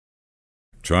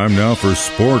Time now for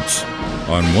sports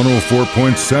on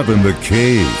 104.7 The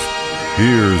Cave.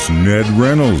 Here's Ned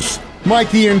Reynolds.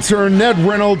 Mike the Intern, Ned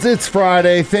Reynolds. It's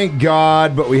Friday, thank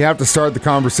God, but we have to start the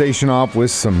conversation off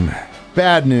with some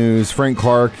bad news. Frank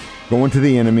Clark going to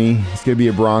the enemy. He's going to be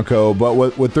a Bronco, but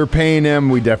what they're paying him,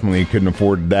 we definitely couldn't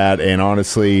afford that, and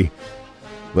honestly,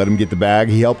 let him get the bag.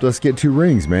 He helped us get 2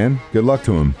 rings, man. Good luck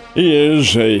to him. He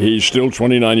is. He's still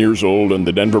 29 years old, and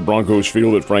the Denver Broncos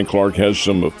feel that Frank Clark has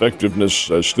some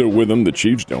effectiveness still with him. The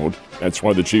Chiefs don't. That's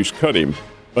why the Chiefs cut him.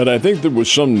 But I think there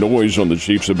was some noise on the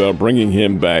Chiefs about bringing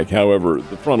him back. However,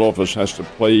 the front office has to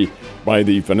play by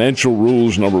the financial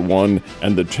rules, number one,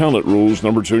 and the talent rules,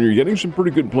 number two. And you're getting some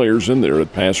pretty good players in there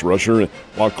at pass rusher.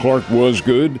 While Clark was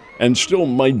good and still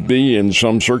might be in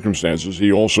some circumstances,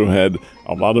 he also had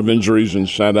a lot of injuries and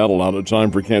sat out a lot of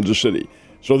time for Kansas City.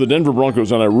 So the Denver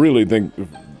Broncos, and I really think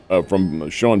from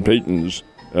Sean Payton's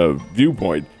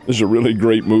viewpoint, this is a really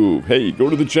great move. Hey, go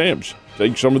to the champs.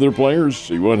 Take some of their players,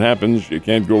 see what happens. You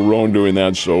can't go wrong doing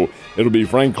that. So it'll be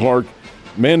Frank Clark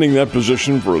manning that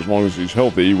position for as long as he's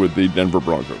healthy with the Denver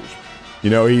Broncos. You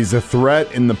know, he's a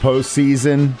threat in the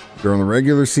postseason. During the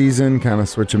regular season, kind of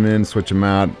switch him in, switch him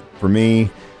out. For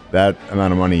me, that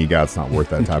amount of money you got's not worth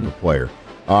that type of player.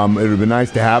 It would have been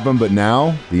nice to have him, but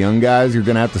now the young guys are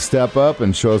going to have to step up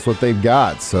and show us what they've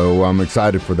got. So I'm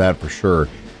excited for that for sure.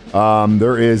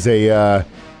 There is a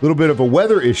little bit of a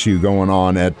weather issue going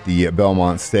on at the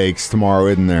Belmont Stakes tomorrow,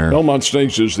 isn't there? Belmont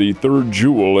Stakes is the third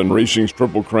jewel in racing's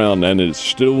Triple Crown, and it's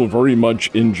still very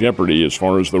much in jeopardy as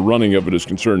far as the running of it is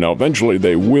concerned. Now, eventually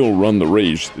they will run the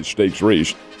race, the stakes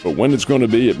race, but when it's going to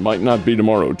be, it might not be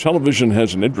tomorrow. Television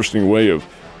has an interesting way of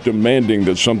demanding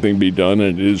that something be done,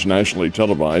 and it is nationally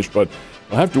televised, but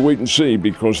we'll have to wait and see,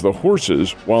 because the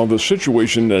horses, while the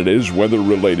situation that is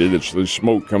weather-related, it's the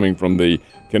smoke coming from the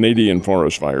Canadian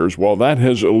forest fires, while that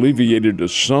has alleviated to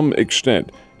some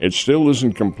extent, it still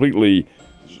isn't completely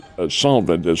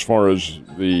solvent as far as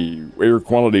the air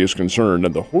quality is concerned,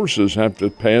 and the horses have to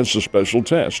pass a special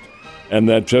test. And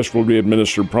that test will be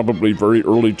administered probably very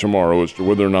early tomorrow as to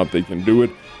whether or not they can do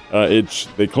it.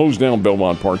 They closed down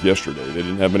Belmont Park yesterday. They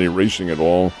didn't have any racing at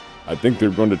all. I think they're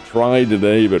going to try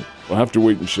today, but we'll have to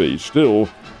wait and see. Still,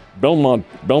 Belmont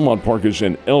Park is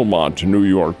in Elmont, New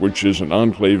York, which is an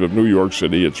enclave of New York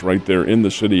City. It's right there in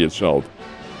the city itself.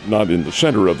 Not in the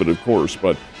center of it, of course,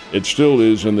 but it still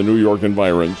is in the New York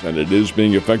environs, and it is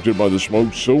being affected by the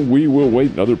smoke, so we will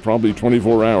wait another probably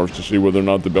 24 hours to see whether or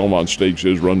not the Belmont Stakes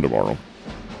is run tomorrow.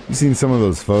 You seen some of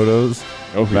those photos?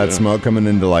 Oh, that yeah. smoke coming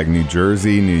into like New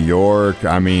Jersey, New York.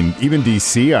 I mean, even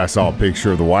D.C., I saw a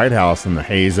picture of the White House and the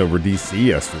haze over D.C.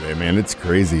 yesterday. Man, it's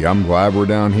crazy. I'm glad we're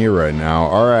down here right now.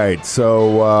 All right,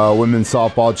 so women's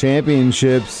softball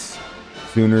championships.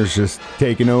 Sooners just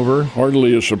taking over.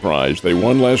 Hardly a surprise. They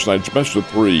won last night's best of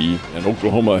 3, and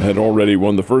Oklahoma had already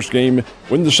won the first game,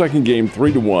 win the second game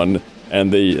 3-1.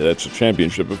 And that's a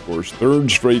championship, of course. 3rd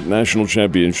straight national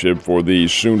championship for the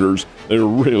Sooners. They're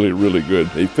really, really good.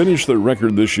 They finished their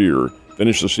record this year,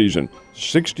 finished the season,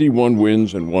 61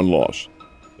 wins and 1 loss.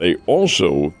 They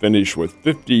also finished with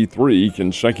 53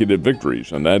 consecutive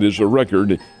victories, and that is a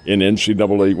record in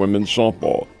NCAA women's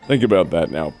softball. Think about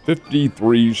that now,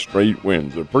 53 straight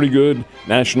wins. They're pretty good.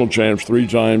 National champs 3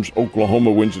 times.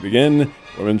 Oklahoma wins it again.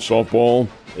 Women's softball,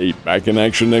 they back in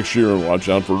action next year, and watch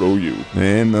out for OU.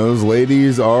 And those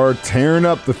ladies are tearing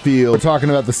up the field. We're talking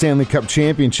about the Stanley Cup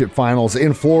Championship Finals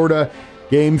in Florida.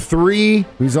 Game 3,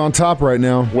 who's on top right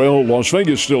now? Well, Las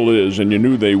Vegas still is, and you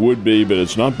knew they would be, but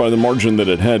it's not by the margin that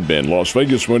it had been. Las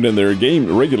Vegas went in their game,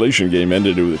 the regulation game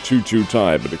ended with a 2-2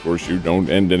 tie, but of course you don't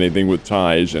end anything with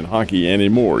ties in hockey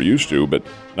anymore. Used to, but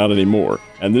not anymore.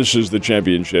 And this is the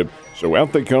championship. So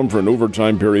out they come for an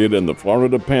overtime period, and the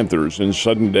Florida Panthers, in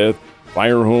sudden death,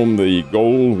 fire home the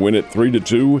goal, win it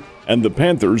 3-2, and the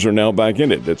Panthers are now back in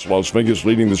it. It's Las Vegas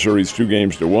leading the series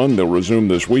 2-1. They'll resume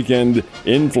this weekend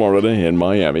in Florida and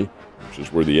Miami, which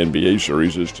is where the NBA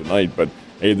series is tonight. But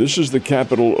hey, this is the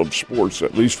capital of sports,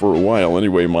 at least for a while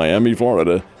anyway, Miami,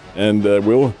 Florida, and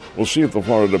we'll see if the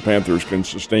Florida Panthers can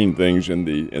sustain things in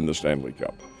the Stanley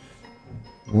Cup.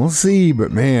 We'll see,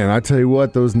 but man, I tell you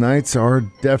what, those nights are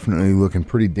definitely looking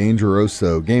pretty dangerous.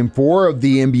 Game 4 of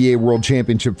the NBA World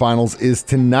Championship Finals is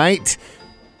tonight.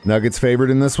 Nuggets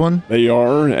favored in this one? They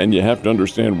are, and you have to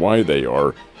understand why they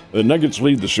are. The Nuggets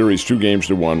lead the series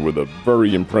 2-1 with a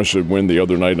very impressive win the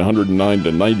other night,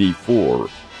 109-94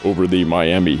 over the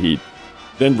Miami Heat.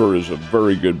 Denver is a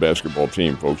very good basketball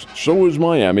team, folks. So is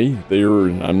Miami.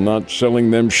 I'm not selling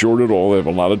them short at all. They have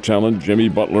a lot of talent. Jimmy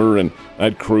Butler and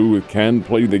that crew can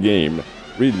play the game.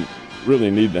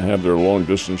 really need to have their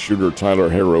long-distance shooter Tyler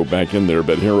Harrow back in there,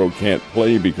 but Harrow can't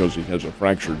play because he has a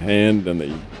fractured hand, and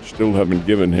they still haven't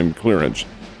given him clearance.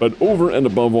 But over and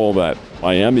above all that,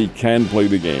 Miami can play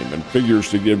the game and figures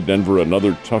to give Denver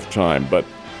another tough time. But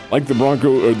like the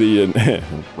Broncos,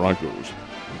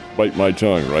 bite my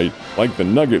tongue, right? Like the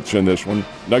Nuggets in this one,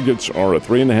 Nuggets are a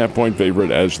 3.5-point favorite,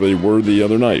 as they were the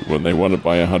other night when they won it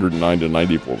by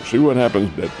 109-94. See what happens,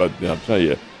 but I'll tell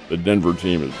you, the Denver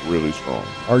team is really strong.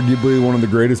 Arguably one of the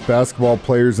greatest basketball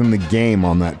players in the game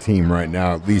on that team right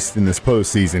now, at least in this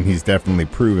postseason. He's definitely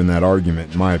proven that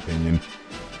argument, in my opinion.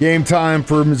 Game time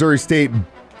for Missouri State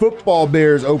football.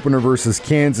 Bears opener versus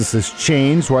Kansas has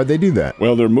changed. Why'd they do that?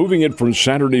 Well, they're moving it from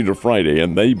Saturday to Friday,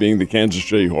 and they being the Kansas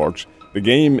Jayhawks. The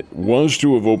game was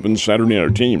to have opened Saturday night. Our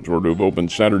teams were to have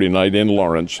opened Saturday night in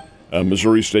Lawrence,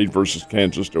 Missouri State versus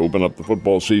Kansas, to open up the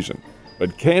football season.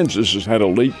 But Kansas has had a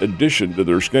late addition to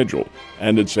their schedule,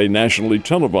 and it's a nationally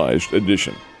televised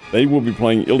addition. They will be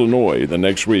playing Illinois the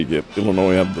next week. If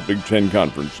Illinois have the Big Ten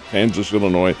Conference,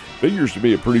 Kansas-Illinois figures to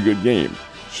be a pretty good game.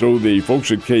 So the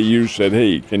folks at KU said,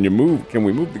 hey, can we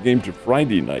move the game to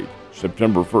Friday night,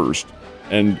 September 1st,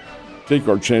 and take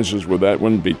our chances with that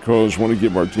one, because we want to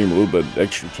give our team a little bit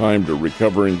extra time to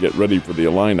recover and get ready for the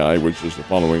Illini, which is the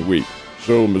following week.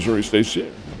 So Missouri State, yeah,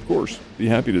 of course, be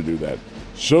happy to do that.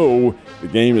 So the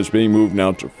game is being moved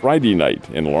now to Friday night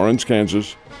in Lawrence,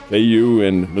 Kansas, KU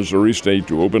and Missouri State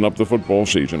to open up the football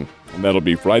season. And that'll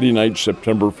be Friday night,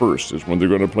 September 1st is when they're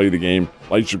going to play the game.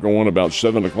 Lights will go on about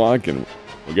 7 o'clock, and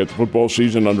we'll get the football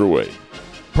season underway.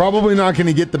 Probably not going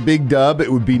to get the big dub.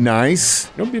 It would be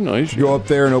nice. It would be nice. Go up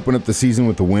there and open up the season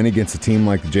with a win against a team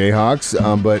like the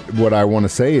Jayhawks. But what I want to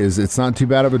say is it's not too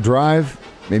bad of a drive.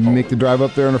 Maybe make the drive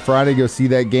up there on a Friday, go see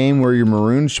that game where you're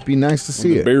marooned. Should be nice to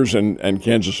see it. The Bears and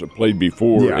Kansas have played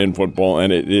before in football,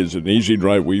 and it is an easy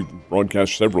drive. We've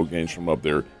broadcast several games from up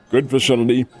there. Good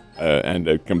facility and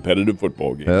a competitive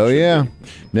football game. Hell yeah.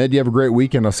 Ned, you have a great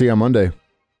weekend. I'll see you on Monday.